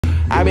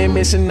I been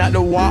missing out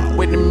the walk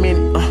with the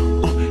minute.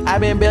 I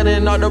been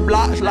building up the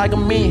blocks like a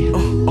me.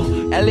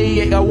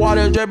 Elliot got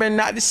water dripping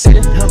out the city.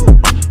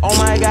 Oh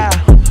my God,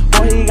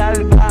 boy he got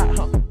a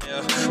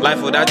God.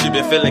 Life without you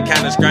been feeling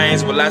kinda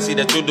strange. Well, I see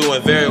that you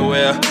doing very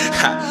well.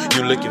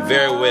 You looking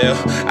very well.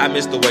 I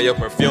miss the way your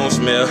perfume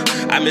smell.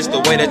 I miss the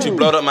way that you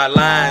blowed up my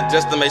line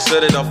just to make sure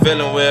that I'm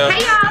feeling well.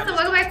 Hey y'all, so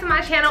welcome back to my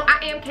channel.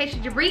 I am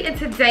kashiajabre, and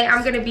today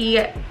I'm gonna be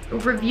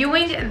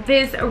reviewing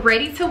this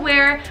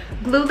ready-to-wear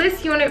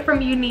glueless unit from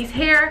UNice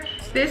hair.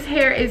 This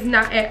hair is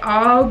not at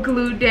all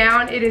glued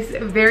down. It is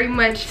very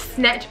much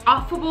snatch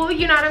offable,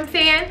 you know what I'm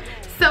saying?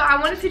 So I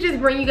wanted to just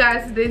bring you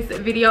guys this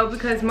video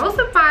because most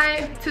of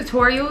my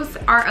tutorials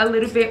are a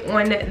little bit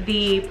on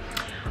the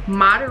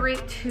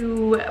moderate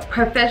to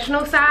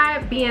professional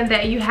side, being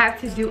that you have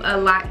to do a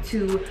lot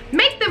to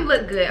make them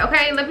look good.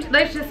 Okay,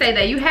 let's just say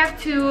that you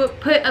have to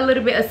put a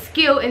little bit of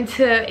skill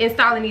into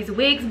installing these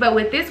wigs, but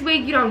with this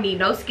wig you don't need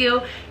no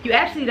skill. You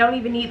actually don't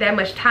even need that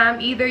much time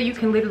either. You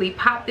can literally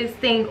pop this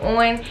thing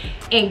on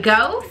and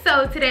go.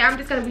 So today I'm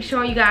just going to be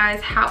showing you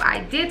guys how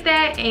I did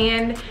that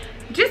and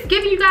just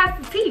giving you guys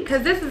the tea,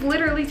 because this is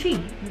literally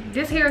tea.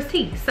 This here is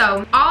tea.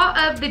 So all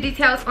of the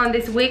details on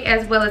this wig,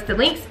 as well as the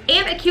links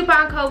and a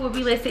coupon code, will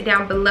be listed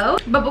down below.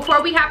 But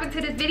before we hop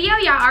into this video,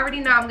 y'all already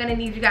know I'm gonna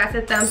need you guys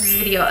to thumbs this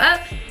video up,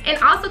 and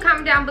also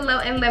comment down below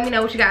and let me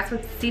know what you guys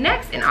want to see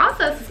next, and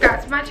also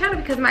subscribe to my channel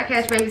because my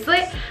cash baby's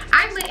lit.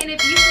 I'm lit, and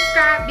if you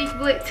subscribe, be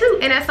lit too,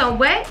 and that's on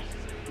what?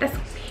 That's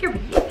on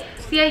period.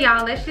 Yeah,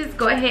 y'all, let's just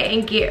go ahead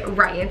and get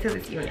right into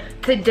this unit.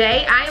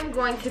 Today I am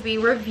going to be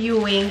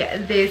reviewing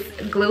this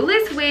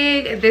glueless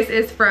wig. This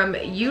is from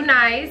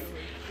UNice,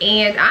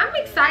 and I'm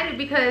excited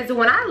because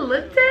when I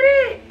looked at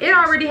it, it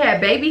already had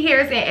baby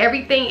hairs and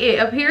everything. It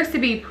appears to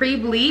be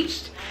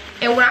pre-bleached,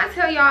 and when I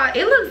tell y'all,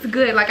 it looks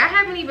good. Like, I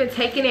haven't even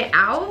taken it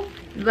out.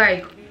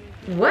 Like,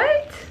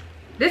 what?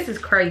 This is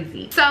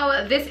crazy.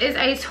 So this is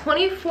a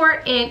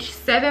 24-inch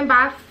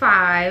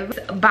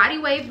 7x5 body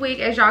wave wig.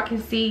 As y'all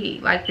can see,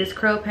 like, this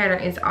curl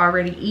pattern is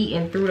already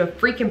eaten through the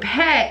freaking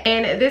pad.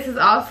 And this is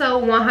also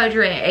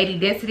 180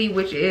 density,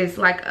 which is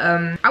like,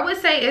 I would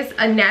say it's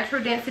a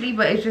natural density,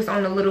 but it's just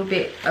on a little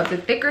bit of the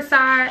thicker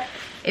side.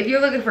 If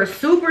you're looking for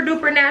super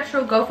duper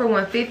natural, go for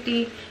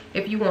 150.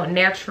 If you want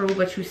natural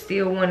but you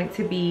still want it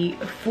to be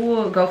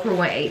full, go for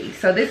 180.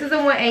 So this is a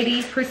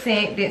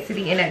 180%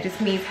 density, and that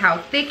just means how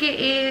thick it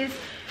is.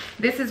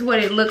 This is what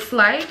it looks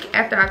like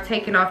after I've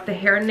taken off the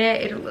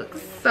hairnet. It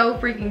looks so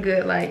freaking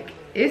good. Like,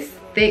 it's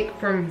thick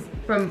from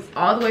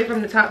all the way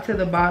from the top to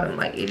the bottom.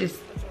 Like, it is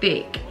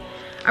thick.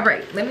 All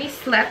right, let me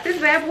slap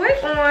this bad boy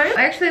on.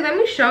 Actually, let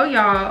me show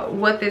y'all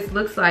what this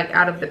looks like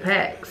out of the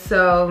pack.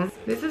 So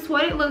this is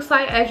what it looks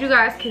like. As you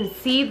guys can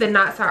see, the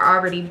knots are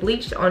already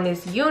bleached on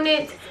this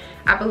unit.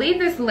 I believe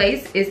this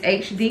lace is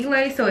HD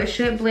lace, so it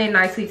should blend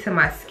nicely to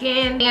my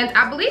skin. And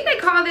I believe they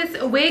call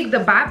this wig the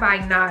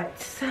bye-bye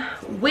knots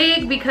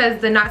wig because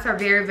the knots are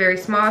very, very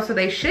small, so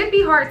they should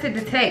be hard to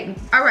detect.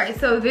 All right,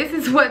 so this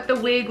is what the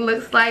wig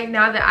looks like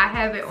now that I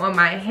have it on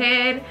my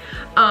head.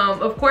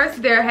 Of course,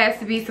 there has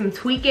to be some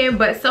tweaking,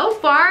 but so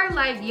far,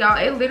 like,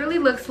 y'all, it literally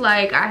looks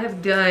like I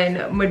have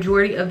done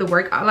majority of the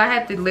work. All I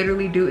have to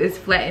literally do is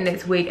flatten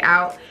this wig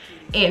out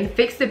and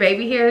fix the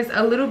baby hairs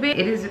a little bit.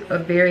 It is a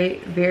very,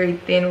 very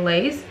thin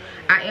lace.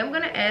 I am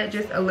gonna add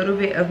just a little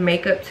bit of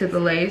makeup to the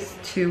lace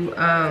to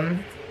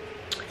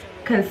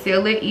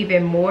conceal it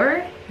even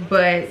more.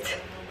 But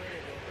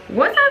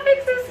once I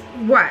fix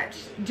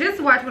this, just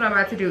watch what I'm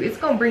about to do. It's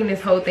gonna bring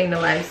this whole thing to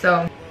life.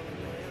 So,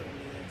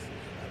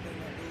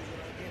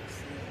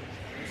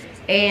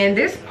 and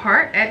this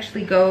part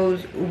actually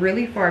goes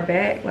really far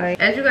back. Like,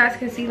 as you guys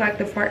can see, like,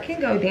 the part can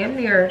go damn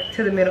near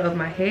to the middle of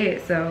my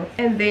head. So,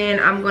 and then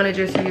I'm gonna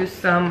just use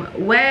some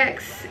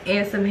wax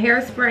and some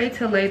hairspray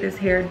to lay this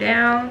hair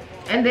down.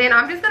 And then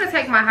I'm just gonna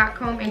take my hot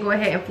comb and go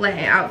ahead and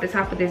flatten out the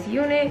top of this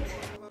unit.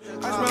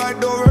 I smell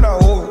like Dover and I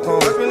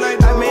overcome.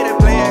 I made it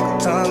play at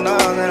the tongue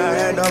down, and I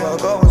had double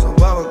go with some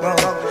bubble gum.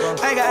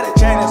 I got a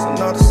chain and some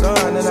another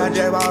sun, and I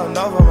jab all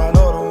enough of my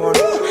other one.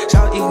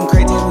 Shout eating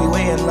crazy, we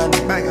way in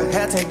London. Back a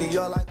hat take the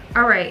yard like.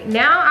 All right,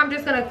 now I'm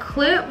just gonna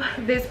clip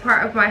this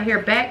part of my hair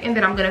back, and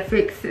then I'm gonna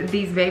fix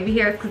these baby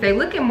hairs because they're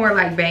looking more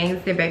like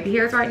bangs than baby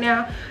hairs right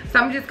now. So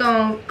I'm just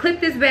gonna clip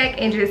this back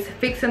and just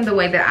fix them the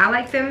way that I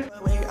like them.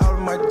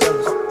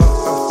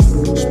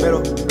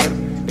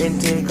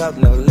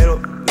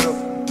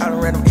 I done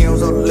ran them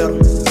M's on the little.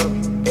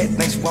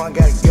 Everything she want,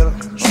 gotta get her.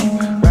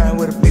 Riding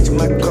with a bitch in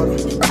my color.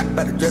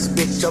 About to dress a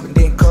bitch up and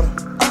then cut her.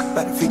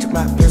 About to feature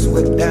my pistol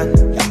with a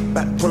diamond.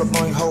 About to pull up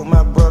on you, hold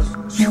my brothers.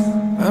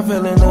 I'm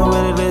feeling up with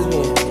a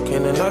lesbian.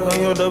 Can I knock on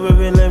your door,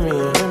 baby, let me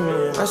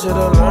in. I should've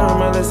learned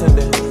my lesson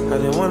then. I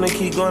didn't wanna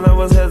keep going, I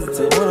was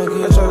hesitant. I try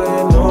to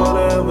hit no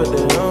other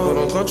evidence. But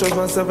I'm gonna trust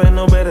myself, ain't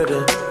no better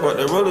than. Want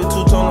to roll it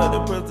two-tone like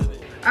the president.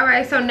 All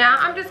right, so now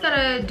I'm just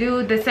gonna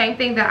do the same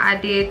thing that I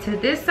did to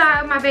this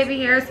side of my baby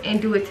hairs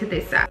and do it to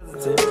this side. I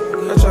try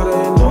to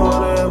hit no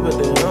other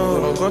evidence.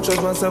 I'm gonna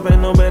trust myself,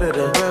 ain't no better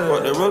than.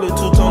 Want to roll it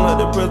two-tone like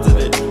the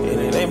president.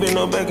 And it ain't been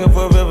no back and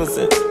forth ever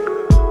since.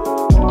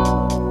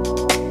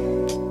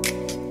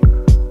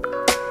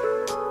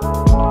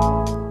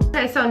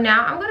 So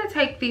now I'm going to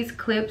take these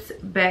clips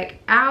back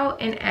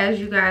out, and as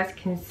you guys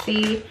can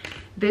see,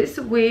 this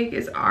wig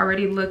is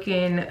already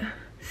looking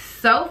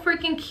so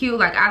freaking cute.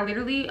 Like, I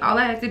literally, all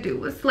I had to do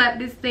was slap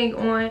this thing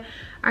on.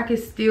 I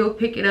could still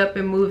pick it up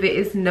and move it.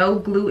 It's no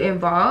glue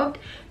involved.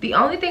 The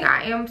only thing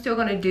I am still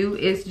going to do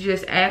is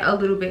just add a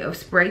little bit of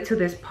spray to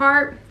this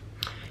part,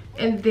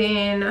 and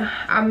then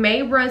I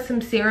may run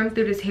some serum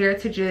through this hair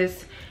to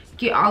just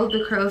get all of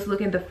the curls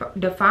looking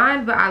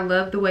defined. But I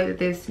love the way that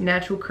this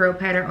natural curl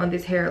pattern on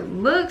this hair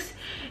looks,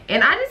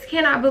 and I just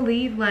cannot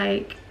believe,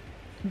 like,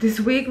 this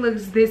wig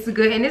looks this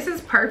good. And this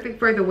is perfect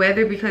for the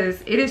weather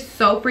because it is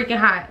so freaking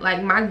hot.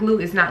 Like, my glue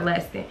is not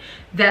lasting.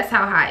 That's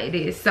how hot it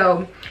is.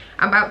 So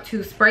I'm about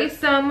to spray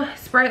some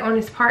spray on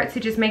this part to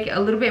just make it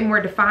a little bit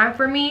more defined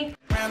for me.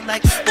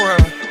 Like a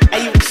squirrel,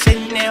 and you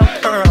Chanel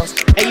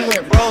pearls, and you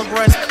went Rolls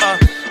Royce car,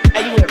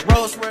 and you went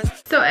Rolls Royce.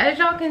 So as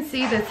y'all can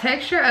see, the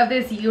texture of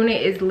this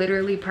unit is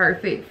literally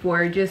perfect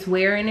for just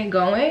wearing and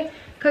going,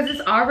 because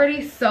it's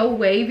already so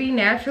wavy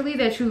naturally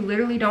that you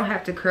literally don't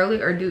have to curl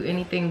it or do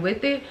anything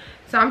with it.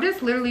 So I'm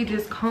just literally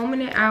just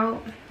combing it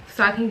out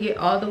so I can get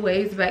all the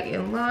waves back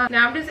in line.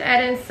 Now I'm just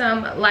adding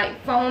some light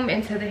foam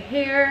into the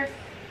hair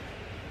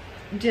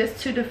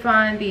just to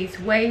define these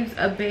waves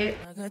a bit.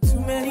 I got too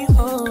many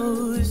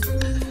hoes,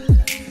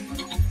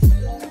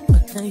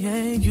 but they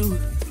ain't you.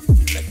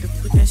 Like to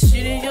put that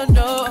shit in your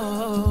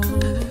nose,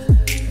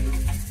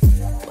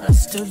 but I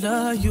still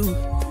love you.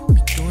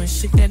 Be doing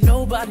shit that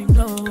nobody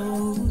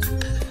knows.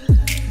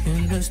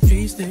 In the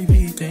streets they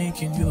be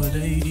thinking you're a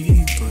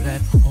lady, but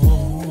at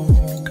home,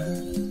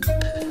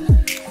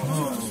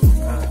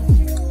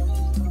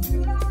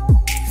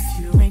 if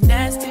you ain't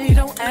nasty,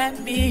 don't at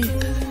me.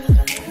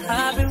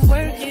 I've been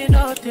working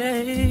all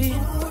day.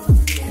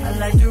 I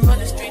like to run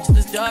the streets till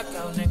it's dark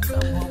out and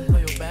come home,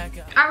 play your back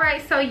out.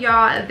 Alright, so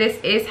y'all,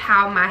 this is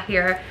how my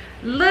hair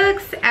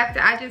looks after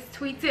I just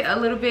tweaked it a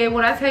little bit.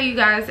 When I tell you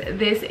guys,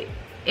 this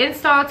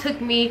install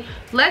took me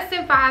less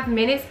than 5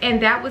 minutes,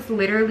 and that was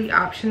literally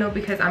optional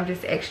because I'm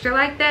just extra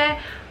like that.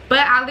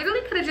 But I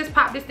literally could have just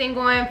popped this thing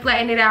on,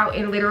 flattened it out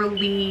in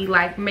literally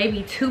like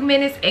maybe 2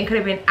 minutes and could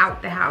have been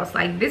out the house.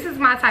 Like, this is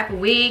my type of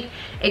wig,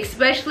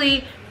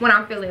 especially when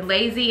I'm feeling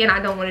lazy and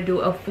I don't want to do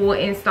a full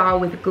install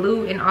with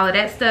glue and all of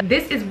that stuff.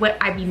 This is what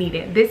I be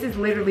needing. This is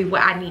literally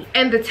what I need.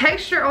 And the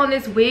texture on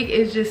this wig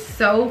is just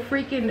so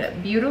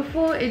freaking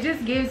beautiful. It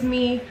just gives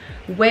me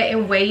wet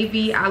and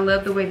wavy. I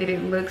love the way that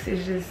it looks.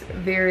 It's just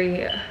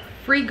very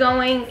free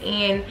going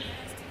and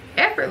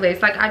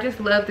effortless. Like, I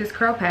just love this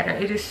curl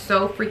pattern. It is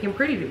so freaking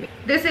pretty to me.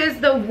 This is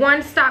the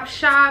one-stop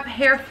shop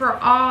hair for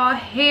all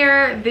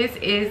hair. This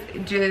is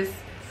just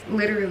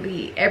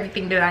literally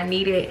everything that I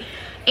needed,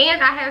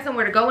 and I have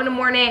somewhere to go in the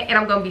morning and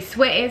I'm gonna be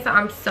sweating, so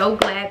I'm so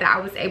glad that I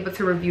was able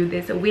to review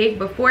this wig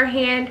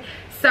beforehand.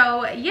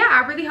 So yeah,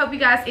 I really hope you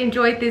guys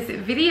enjoyed this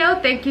video.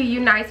 Thank you,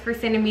 UNice, for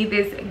sending me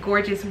this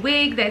gorgeous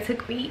wig that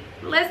took me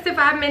less than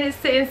 5 minutes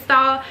to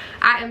install.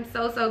 I am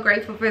so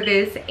grateful for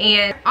this,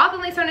 and all the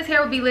links on this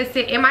hair will be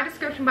listed in my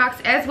description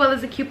box, as well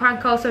as a coupon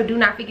code, so do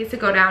not forget to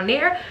go down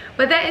there.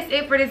 But that is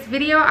it for this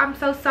video. I'm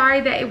so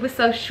sorry that it was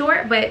so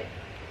short, but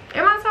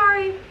am I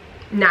sorry?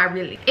 Not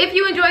really. If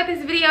you enjoyed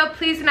this video,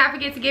 please do not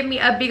forget to give me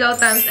a big old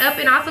thumbs up,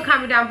 and also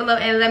comment down below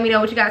and let me know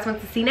what you guys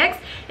want to see next.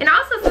 And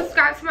also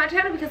subscribe to my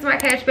channel because my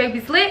cash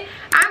baby's lit.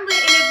 I'm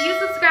lit, and if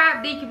you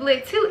subscribe, then you can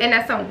lit too. And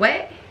that's on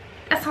what?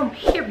 That's on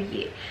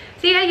period.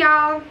 So yeah,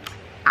 y'all,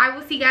 I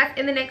will see you guys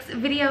in the next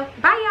video.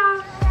 Bye,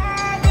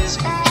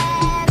 y'all.